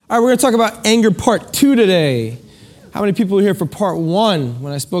All right, we're going to talk about anger part 2 today. How many people were here for part 1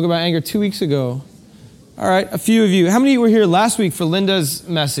 when I spoke about anger 2 weeks ago? All right, a few of you. How many were here last week for Linda's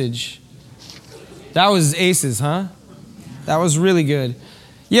message? That was aces, huh? That was really good.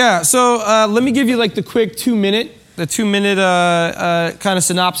 Yeah, so let me give you like the quick 2-minute kind of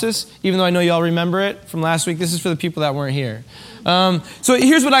synopsis, even though I know y'all remember it from last week. This is for the people that weren't here. So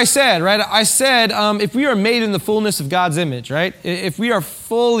here's what I said, right? I said, if we are made in the fullness of God's image, right? If we are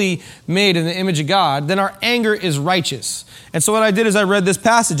fully made in the image of God, then our anger is righteous. And so what I did is I read this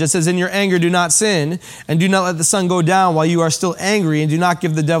passage that says, in your anger do not sin, and do not let the sun go down while you are still angry, and do not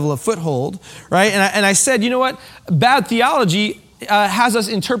give the devil a foothold, right? And I said, you know what? Bad theology has us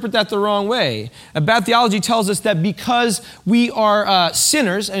interpret that the wrong way. Bad theology tells us that because we are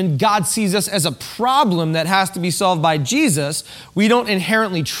sinners and God sees us as a problem that has to be solved by Jesus, we don't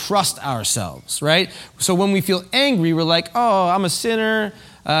inherently trust ourselves, right? So when we feel angry, we're like, oh, I'm a sinner.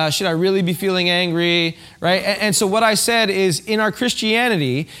 Should I really be feeling angry, right? And so what I said is, in our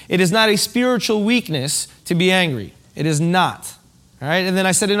Christianity, it is not a spiritual weakness to be angry. It is not. All right, and then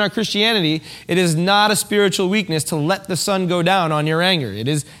I said in our Christianity, it is not a spiritual weakness to let the sun go down on your anger. It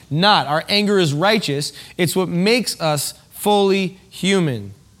is not. Our anger is righteous. It's what makes us fully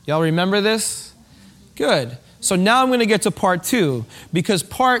human. Y'all remember this? Good. So now I'm going to get to part 2, because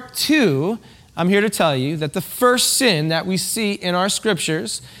part 2, I'm here to tell you that the first sin that we see in our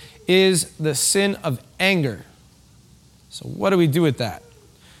scriptures is the sin of anger. So what do we do with that?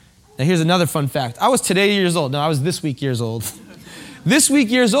 Now here's another fun fact. I was this week years old. This week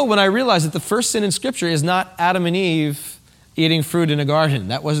years old when I realized that the first sin in Scripture is not Adam and Eve eating fruit in a garden.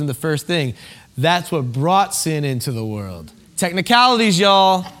 That wasn't the first thing. That's what brought sin into the world. Technicalities,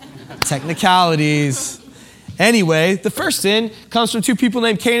 y'all. Technicalities. Anyway, the first sin comes from 2 people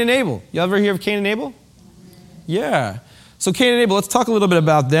named Cain and Abel. You ever hear of Cain and Abel? Yeah. So Cain and Abel, let's talk a little bit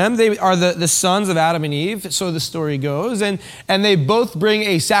about them. They are the sons of Adam and Eve, so the story goes. And they both bring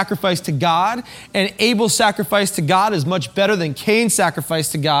a sacrifice to God. And Abel's sacrifice to God is much better than Cain's sacrifice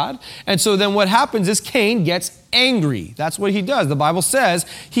to God. And so then what happens is Cain gets angry. That's what he does. The Bible says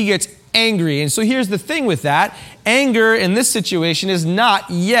he gets angry. And so here's the thing with that. Anger in this situation is not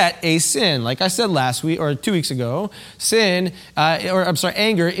yet a sin. Like I said last week or 2 weeks ago,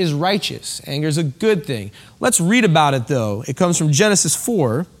 anger is righteous. Anger is a good thing. Let's read about it though. It comes from Genesis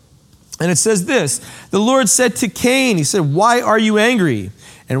 4, and it says this: the Lord said to Cain, he said, why are you angry?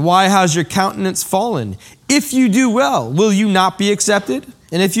 And why has your countenance fallen? If you do well, will you not be accepted?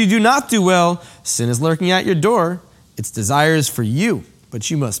 And if you do not do well, sin is lurking at your door. Its desire is for you,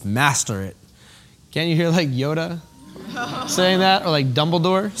 but you must master it. Can't you hear like Yoda saying that? Or like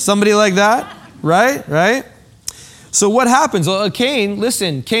Dumbledore? Somebody like that, right? So what happens? Well, Cain is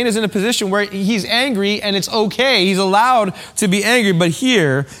in a position where he's angry and it's okay. He's allowed to be angry, but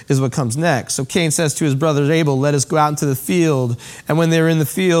here is what comes next. So Cain says to his brother Abel, let us go out into the field. And when they were in the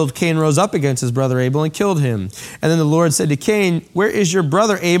field, Cain rose up against his brother Abel and killed him. And then the Lord said to Cain, where is your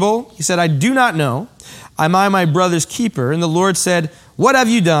brother Abel? He said, I do not know. Am I my brother's keeper? And the Lord said, what have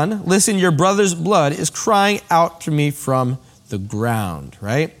you done? Listen, your brother's blood is crying out to me from the ground,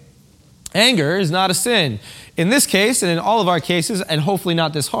 right? Anger is not a sin. In this case, and in all of our cases, and hopefully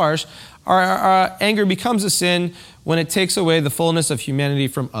not this harsh, our anger becomes a sin when it takes away the fullness of humanity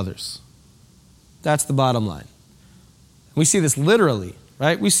from others. That's the bottom line. We see this literally,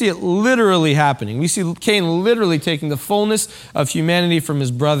 right? We see it literally happening. We see Cain literally taking the fullness of humanity from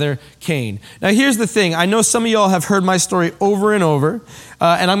his brother Cain. Now here's the thing. I know some of y'all have heard my story over and over,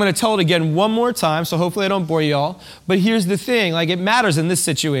 and I'm going to tell it again one more time, so hopefully I don't bore y'all. But here's the thing. Like, it matters in this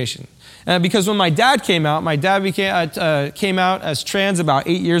situation. Because when my dad came out, came out as trans about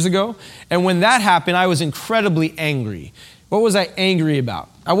 8 years ago. And when that happened, I was incredibly angry. What was I angry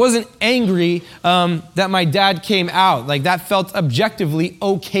about? I wasn't angry that my dad came out. Like, that felt objectively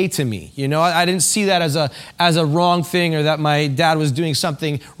okay to me. You know, I didn't see that as a wrong thing, or that my dad was doing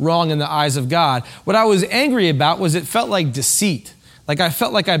something wrong in the eyes of God. What I was angry about was it felt like deceit. Like, I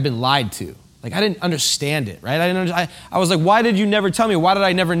felt like I'd been lied to. Like, I didn't understand it, right? I was like, why did you never tell me? Why did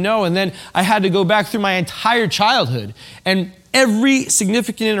I never know? And then I had to go back through my entire childhood. And every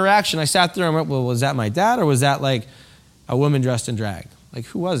significant interaction, I sat there and went, well, was that my dad, or was that like a woman dressed in drag? Like,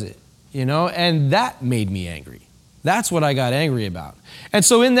 who was it? You know? And that made me angry. That's what I got angry about. And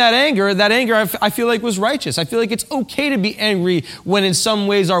so in that anger I feel like was righteous. I feel like it's okay to be angry when in some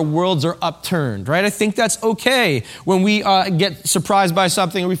ways our worlds are upturned, right? I think that's okay when we get surprised by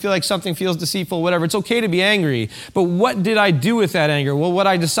something, or we feel like something feels deceitful, whatever. It's okay to be angry. But what did I do with that anger? Well, what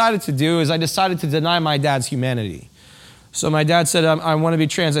I decided to do is I decided to deny my dad's humanity. So my dad said, I want to be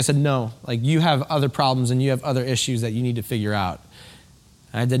trans. I said, no, like, you have other problems and you have other issues that you need to figure out.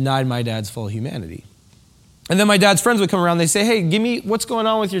 I denied my dad's full humanity. And then my dad's friends would come around. They say, hey, give me what's going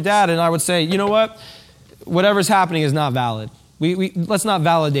on with your dad. And I would say, you know what? Whatever's happening is not valid. Let's not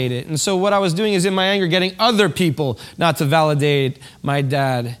validate it. And so what I was doing is in my anger getting other people not to validate my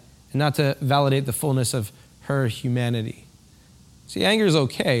dad and not to validate the fullness of her humanity. See, anger is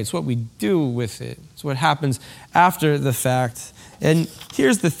okay. It's what we do with it. It's what happens after the fact. And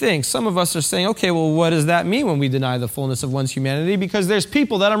here's the thing. Some of us are saying, okay, well, what does that mean when we deny the fullness of one's humanity? Because there's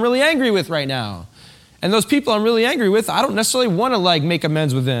people that I'm really angry with right now. And those people I'm really angry with, I don't necessarily want to make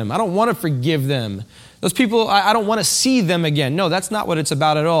amends with them. I don't want to forgive them. Those people, I don't want to see them again. No, that's not what it's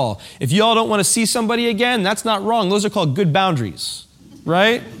about at all. If y'all don't want to see somebody again, that's not wrong. Those are called good boundaries,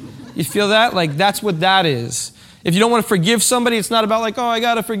 right? You feel that? That's what that is. If you don't want to forgive somebody, it's not about I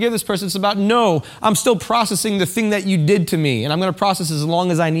got to forgive this person. It's about, no, I'm still processing the thing that you did to me, and I'm going to process as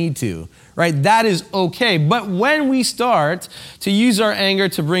long as I need to, right? That is okay. But when we start to use our anger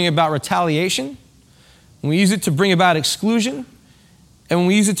to bring about retaliation, when we use it to bring about exclusion, and when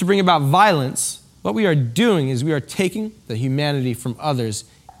we use it to bring about violence, what we are doing is we are taking the humanity from others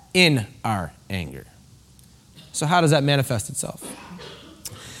in our anger. So how does that manifest itself?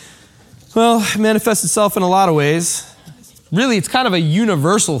 Well, it manifests itself in a lot of ways. Really, it's kind of a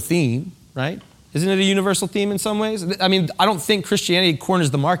universal theme, right? Isn't it a universal theme in some ways? I mean, I don't think Christianity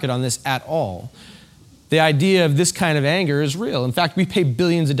corners the market on this at all. The idea of this kind of anger is real. In fact, we pay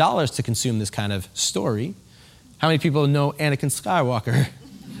billions of dollars to consume this kind of story. How many people know Anakin Skywalker?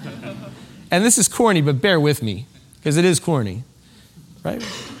 And this is corny, but bear with me, because it is corny, right?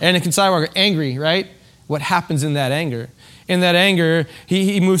 Anakin Skywalker, angry, right? What happens in that anger? In that anger,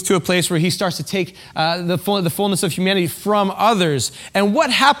 he moves to a place where he starts to take the fullness of humanity from others. And what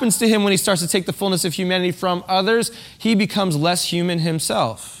happens to him when he starts to take the fullness of humanity from others? He becomes less human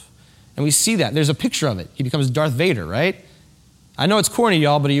himself. And we see that. There's a picture of it. He becomes Darth Vader, right? I know it's corny,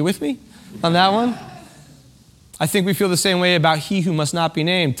 y'all, but are you with me on that one? I think we feel the same way about He Who Must Not Be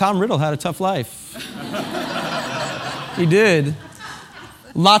Named. Tom Riddle had a tough life. He did.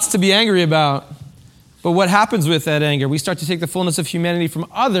 Lots to be angry about. But what happens with that anger? We start to take the fullness of humanity from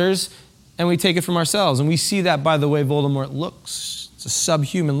others, and we take it from ourselves. And we see that by the way Voldemort looks. It's a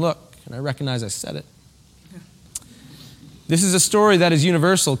subhuman look, and I recognize I said it. This is a story that is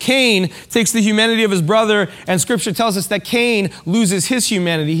universal. Cain takes the humanity of his brother, and Scripture tells us that Cain loses his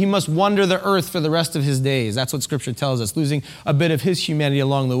humanity. He must wander the earth for the rest of his days. That's what Scripture tells us, losing a bit of his humanity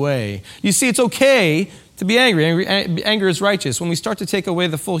along the way. You see, it's okay to be angry. Anger is righteous. When we start to take away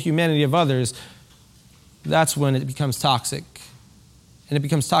the full humanity of others, that's when it becomes toxic. And it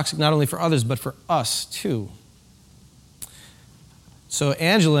becomes toxic not only for others, but for us too. So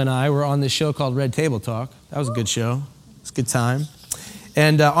Angela and I were on this show called Red Table Talk. That was a good show. It's a good time.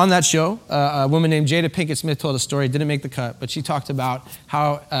 And on that show, a woman named Jada Pinkett Smith told a story. It didn't make the cut, but she talked about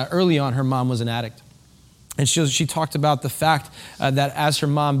how early on her mom was an addict. And she talked about the fact that as her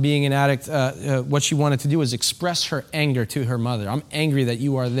mom being an addict, what she wanted to do was express her anger to her mother. I'm angry that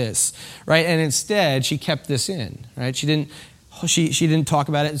you are this, right? And instead, she kept this in, right? She didn't talk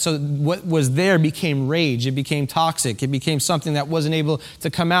about it. And so what was there became rage. It became toxic. It became something that wasn't able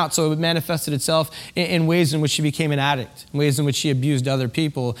to come out. So it manifested itself in ways in which she became an addict, in ways in which she abused other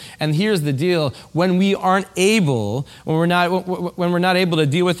people. And here's the deal. When we're not able to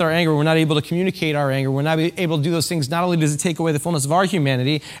deal with our anger, we're not able to communicate our anger, we're not able to do those things, not only does it take away the fullness of our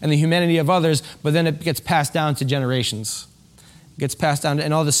humanity and the humanity of others, but then it gets passed down to generations. Gets passed down,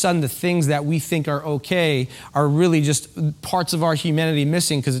 and all of a sudden the things that we think are okay are really just parts of our humanity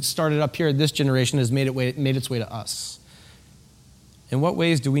missing because it started up here at this generation has made its way to us. In what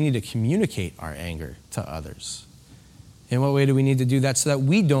ways do we need to communicate our anger to others? In what way do we need to do that so that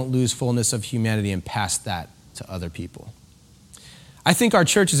we don't lose fullness of humanity and pass that to other people? I think our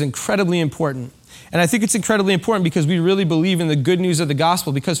church is incredibly important. And I think it's incredibly important because we really believe in the good news of the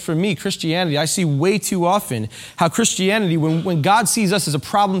gospel. Because for me, Christianity, I see way too often how Christianity, when God sees us as a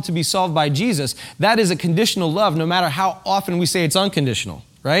problem to be solved by Jesus, that is a conditional love, no matter how often we say it's unconditional,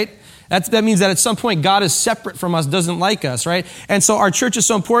 right? That means that at some point God is separate from us, doesn't like us, right? And so our church is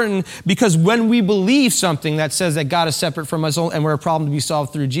so important because when we believe something that says that God is separate from us and we're a problem to be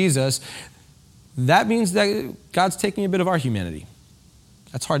solved through Jesus, that means that God's taking a bit of our humanity.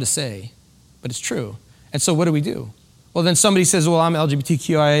 That's hard to say, but it's true. And so what do? Well, then somebody says, well, I'm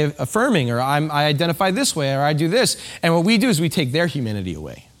LGBTQI affirming, or I identify this way, or I do this. And what we do is we take their humanity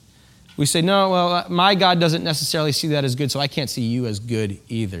away. We say, no, well, my God doesn't necessarily see that as good, so I can't see you as good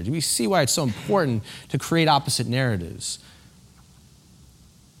either. Do we see why it's so important to create opposite narratives?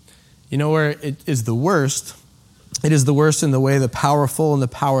 Where it is the worst? It is the worst in the way the powerful and the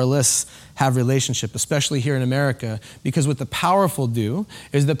powerless have relationship, especially here in America, because what the powerful do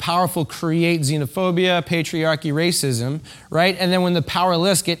is the powerful create xenophobia, patriarchy, racism, right? And then when the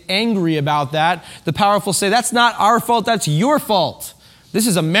powerless get angry about that, the powerful say, that's not our fault, that's your fault. This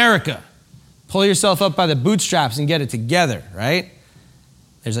is America. Pull yourself up by the bootstraps and get it together, right?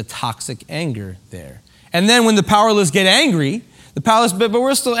 There's a toxic anger there. And then when the powerless get angry, the powerless, but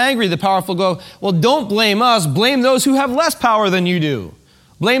we're still angry, the powerful go, well, don't blame us, blame those who have less power than you do.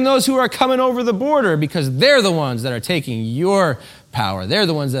 Blame those who are coming over the border because they're the ones that are taking your power. They're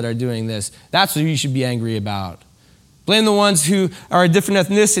the ones that are doing this. That's what you should be angry about. Blame the ones who are a different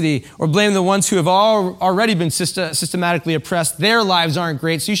ethnicity, or blame the ones who have already been systematically oppressed. Their lives aren't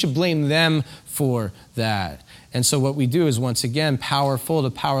great, so you should blame them for that. And so what we do is, once again, powerful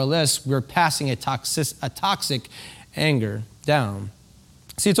to powerless, we're passing a toxic anger down.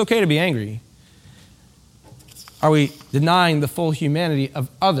 See, it's okay to be angry. Are we denying the full humanity of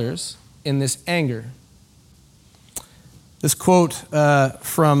others in this anger? This quote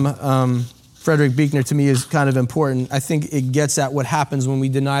from Frederick Buechner to me is kind of important. I think it gets at what happens when we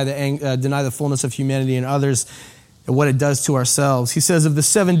deny the fullness of humanity in others and what it does to ourselves. He says, of the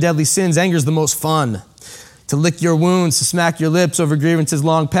 7 deadly sins, anger is the most fun. To lick your wounds, to smack your lips over grievances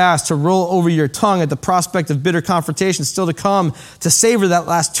long past, to roll over your tongue at the prospect of bitter confrontation still to come, to savor that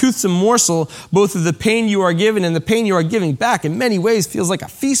last toothsome morsel, both of the pain you are given and the pain you are giving back, in many ways feels like a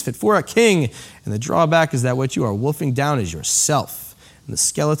feast fit for a king. And the drawback is that what you are wolfing down is yourself, and the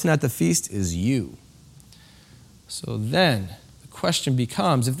skeleton at the feast is you. So then, the question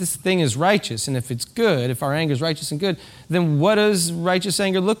becomes, if this thing is righteous and if it's good, if our anger is righteous and good, then what does righteous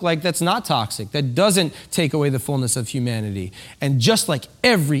anger look like that's not toxic, that doesn't take away the fullness of humanity? And just like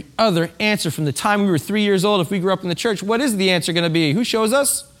every other answer from the time we were 3 years old, if we grew up in the church, what is the answer going to be? Who shows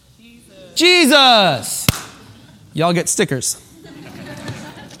us? Jesus! Y'all get stickers.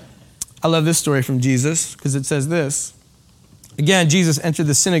 I love this story from Jesus because it says this. Again, Jesus entered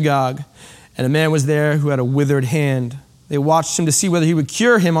the synagogue, and a man was there who had a withered hand. They watched him to see whether he would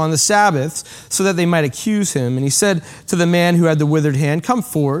cure him on the Sabbath so that they might accuse him. And he said to the man who had the withered hand, come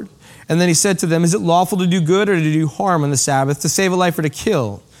forward. And then he said to them, is it lawful to do good or to do harm on the Sabbath, to save a life or to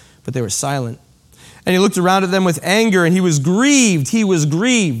kill? But they were silent. And he looked around at them with anger, and he was grieved. He was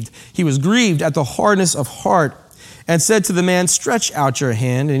grieved at the hardness of heart, and said to the man, stretch out your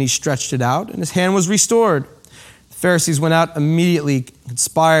hand. And he stretched it out, and his hand was restored. The Pharisees went out immediately,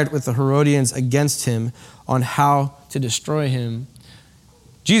 conspired with the Herodians against him on how to destroy him.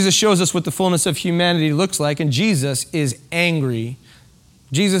 Jesus shows us what the fullness of humanity looks like, and Jesus is angry.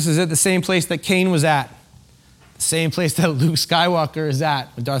 Jesus is at the same place that Cain was at, the same place that Luke Skywalker is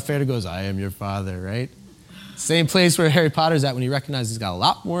at when Darth Vader goes, I am your father, right? Same place where Harry Potter's at when he recognizes he's got a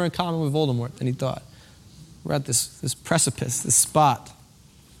lot more in common with Voldemort than he thought. We're at this precipice, this spot.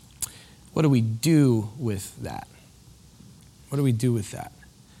 What do we do with that? What do we do with that?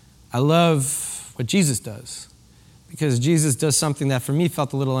 I love what Jesus does, because Jesus does something that for me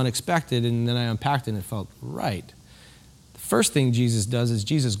felt a little unexpected, and then I unpacked it and it felt right. The first thing Jesus does is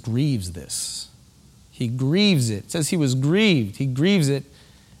Jesus grieves this. He grieves it. It says he was grieved. He grieves it.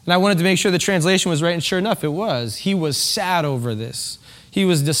 And I wanted to make sure the translation was right, and sure enough, it was. He was sad over this. He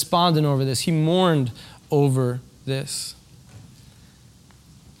was despondent over this. He mourned over this.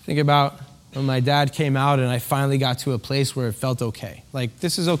 Think about when my dad came out and I finally got to a place where it felt okay. Like,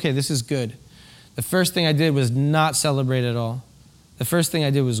 this is okay, this is good. The first thing I did was not celebrate at all. The first thing I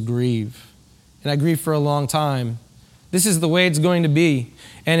did was grieve. And I grieved for a long time. This is the way it's going to be.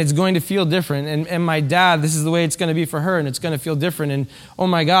 And it's going to feel different. And my dad, this is the way it's going to be for her, and it's going to feel different. And oh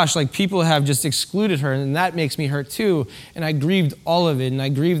my gosh, like people have just excluded her, and that makes me hurt too. And I grieved all of it. And I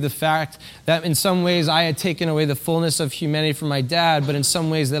grieved the fact that in some ways I had taken away the fullness of humanity from my dad, but in some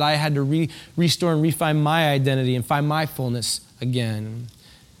ways that I had to restore and refine my identity and find my fullness again.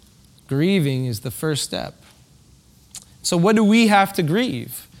 Grieving is the first step. So what do we have to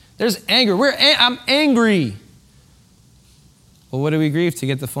grieve? There's anger. I'm angry. Well, what do we grieve to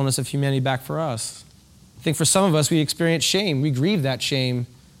get the fullness of humanity back for us? I think for some of us, we experience shame. We grieve that shame.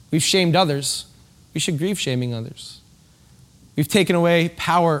 We've shamed others. We should grieve shaming others. We've taken away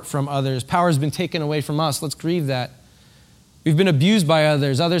power from others. Power has been taken away from us. Let's grieve that. We've been abused by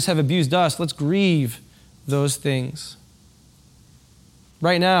others. Others have abused us. Let's grieve those things.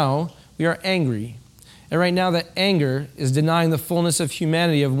 Right now, we are angry. And right now, that anger is denying the fullness of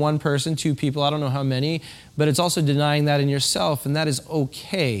humanity of one person, two people, I don't know how many, but it's also denying that in yourself, and that is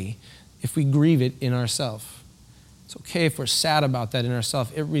okay if we grieve it in ourselves. It's okay if we're sad about that in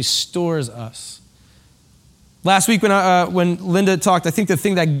ourselves. It restores us. Last week when Linda talked, I think the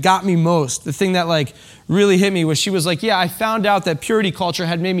thing that got me most, the thing that like really hit me was she was like, yeah, I found out that purity culture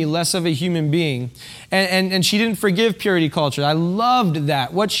had made me less of a human being. And she didn't forgive purity culture. I loved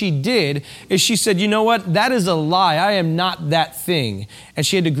that. What she did is she said, you know what? That is a lie. I am not that thing. And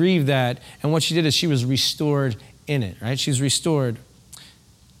she had to grieve that. And what she did is she was restored in it, right? She's restored.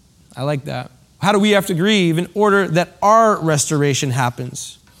 I like that. How do we have to grieve in order that our restoration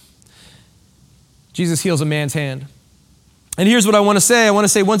happens? Jesus heals a man's hand. And here's what I want to say. I want to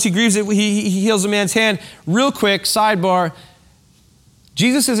say once he grieves it, he heals a man's hand. Real quick, sidebar.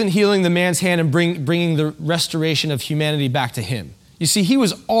 Jesus isn't healing the man's hand and bringing the restoration of humanity back to him. You see, he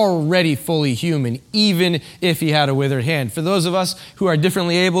was already fully human, even if he had a withered hand. For those of us who are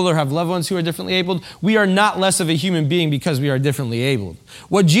differently abled or have loved ones who are differently abled, we are not less of a human being because we are differently abled.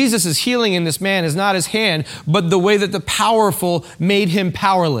 What Jesus is healing in this man is not his hand, but the way that the powerful made him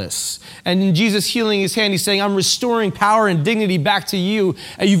powerless. And in Jesus healing his hand, he's saying, I'm restoring power and dignity back to you,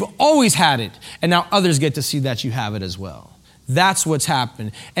 and you've always had it, and now others get to see that you have it as well. That's what's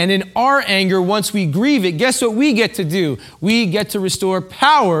happened. And in our anger, once we grieve it, guess what we get to do? We get to restore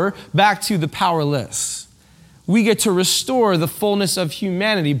power back to the powerless. We get to restore the fullness of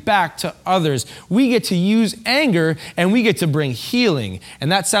humanity back to others. We get to use anger and we get to bring healing.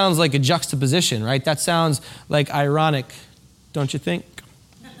 And that sounds like a juxtaposition, right? That sounds like ironic, don't you think?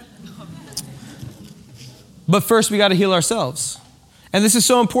 But first we got to heal ourselves. And this is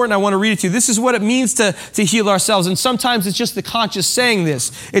so important, I want to read it to you. This is what it means to heal ourselves. And sometimes it's just the conscious saying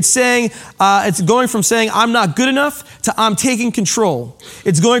this. It's saying, it's going from saying, I'm not good enough to I'm taking control.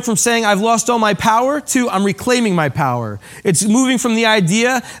 It's going from saying, I've lost all my power to I'm reclaiming my power. It's moving from the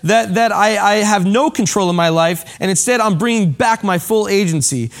idea that I have no control in my life, and instead I'm bringing back my full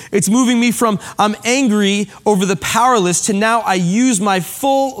agency. It's moving me from I'm angry over the powerless to now I use my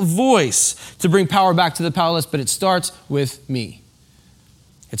full voice to bring power back to the powerless, but it starts with me.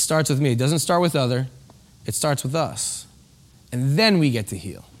 It starts with me. It doesn't start with other. It starts with us. And then we get to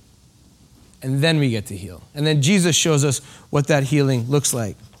heal. And then we get to heal. And then Jesus shows us what that healing looks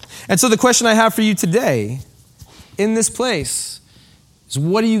like. And so the question I have for you today in this place is,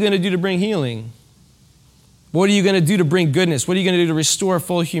 what are you going to do to bring healing? What are you going to do to bring goodness? What are you going to do to restore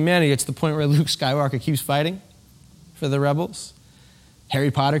full humanity? It's the point where Luke Skywalker keeps fighting for the rebels.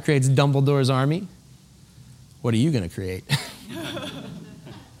 Harry Potter creates Dumbledore's army. What are you going to create?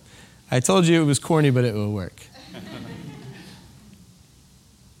 I told you it was corny, but it will work.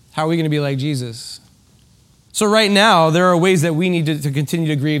 How are we going to be like Jesus? So right now, there are ways that we need to continue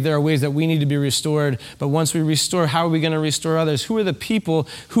to grieve. There are ways that we need to be restored. But once we restore, how are we going to restore others? Who are the people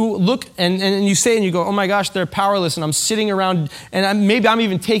who look and you say and you go, oh my gosh, they're powerless, and I'm sitting around and maybe I'm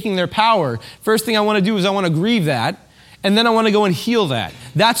even taking their power. First thing I want to do is I want to grieve that, and then I want to go and heal that.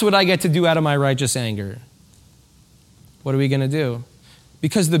 That's what I get to do out of my righteous anger. What are we going to do?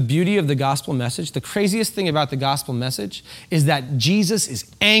 Because the beauty of the gospel message, the craziest thing about the gospel message is that Jesus is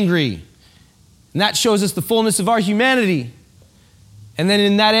angry. And that shows us the fullness of our humanity. And then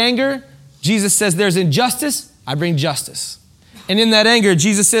in that anger, Jesus says there's injustice, I bring justice. And in that anger,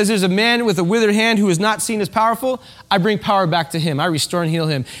 Jesus says there's a man with a withered hand who is not seen as powerful. I bring power back to him. I restore and heal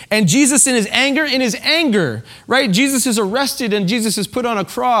him. And Jesus in his anger, right? Jesus is arrested and Jesus is put on a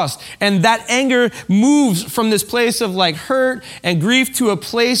cross. And that anger moves from this place of like hurt and grief to a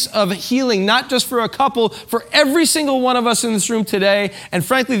place of healing, not just for a couple, for every single one of us in this room today, and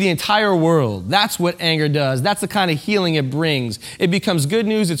frankly, the entire world. That's what anger does. That's the kind of healing it brings. It becomes good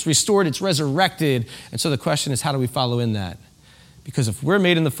news. It's restored. It's resurrected. And so the question is, how do we follow in that? Because if we're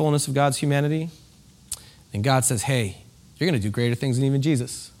made in the fullness of God's humanity, then God says, hey, you're going to do greater things than even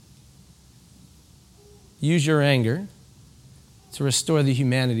Jesus. Use your anger to restore the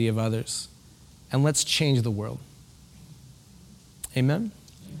humanity of others, and let's change the world. Amen?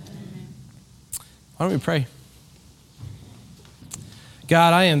 Amen. Why don't we pray?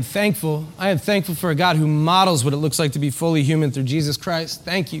 God, I am thankful. I am thankful for a God who models what it looks like to be fully human through Jesus Christ.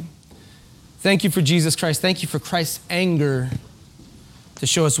 Thank you. Thank you for Jesus Christ. Thank you for Christ's anger to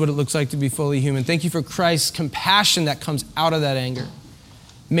show us what it looks like to be fully human. Thank you for Christ's compassion that comes out of that anger.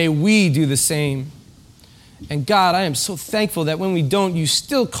 May we do the same. And God, I am so thankful that when we don't, you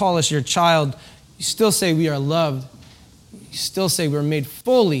still call us your child. You still say we are loved. You still say we're made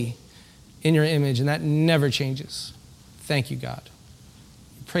fully in your image, and that never changes. Thank you, God.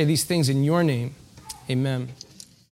 We pray these things in your name. Amen.